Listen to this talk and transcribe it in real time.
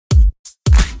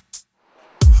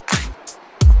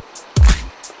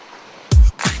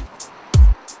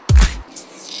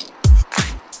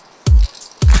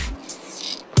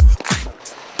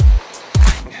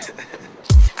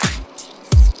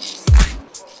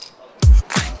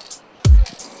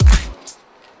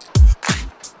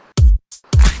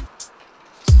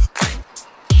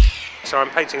So I'm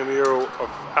painting a mural of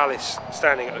Alice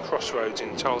standing at the crossroads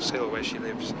in Tulse Hill where she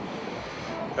lives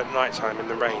at night time in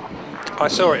the rain. I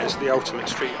saw it as the ultimate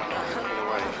street art in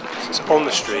a way. It's on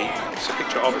the street, it's a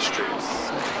picture of a street.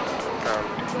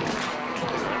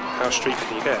 How street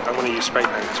can you get? I'm going to use spray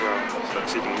paint as well, so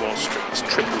it's even more street. It's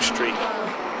triple street.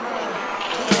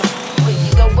 Where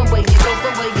you going, where you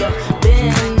going, where you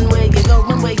been? Where you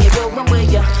going, where you going, where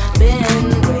you been?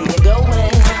 Where you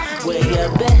going, where you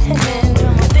been?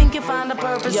 I think you find a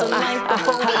purpose in life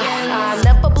before it ends. I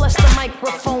never bless the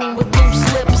microphone with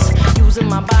loose lips, using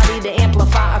my body to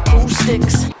amplify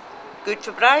acoustics. Good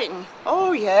for Brighton?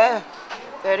 Oh yeah,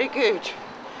 very good.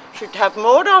 Should have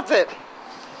more of it.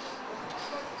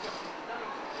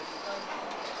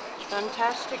 It's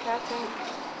fantastic, I think.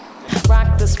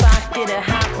 Rock the spot, get it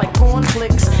hot like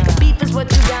cornflakes. If beef is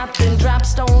what you got, then drop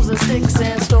stones and sticks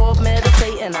and stop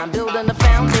meditating. I'm building a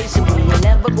foundation. We ain't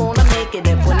never gonna make it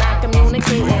if we're not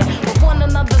communicating with one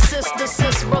another, sister,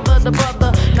 sis, brother to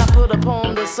brother. Not put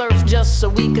upon this earth just so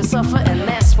we can suffer. And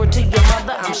that's where to your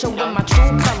mother, I'm showing my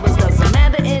true colors. Doesn't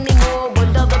matter anymore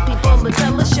what other people will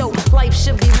tell us. Yo, life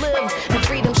should be lived and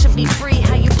freedom should be free.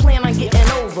 How you plan on getting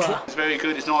over? It's very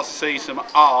good. It's nice to see some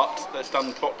art that's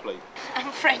done properly.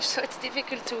 I'm French, so it's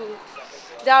difficult to...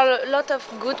 There are a lot of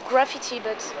good graffiti,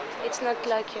 but it's not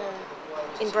like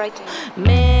in Brighton.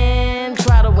 Man,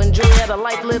 try to enjoy the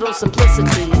life, little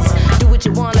simplicities. Do what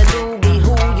you wanna do, be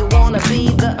who you wanna be.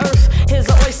 The earth is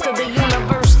an oyster, the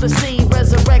universe, the sea.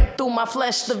 Resurrect through my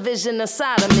flesh, the vision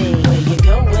inside of me. Where you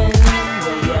going, where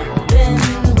you been?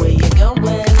 Where you going,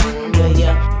 where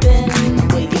you been?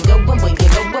 Where you going, where you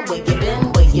going, where you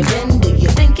been? Where you been? Do you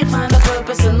think you find a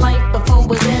purpose in life before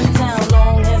we're in town? How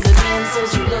long has it been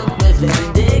since you looked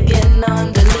within? Digging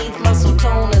underneath muscle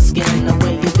tone and skin.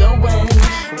 Where you going,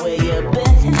 where you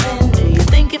been? Do you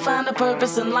think you find a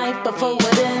purpose in life before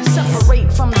it ends?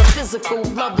 Separate from the physical,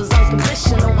 love is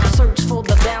unconditional. Search for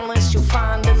the balance you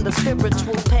find in the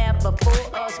spiritual path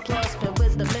before us, plus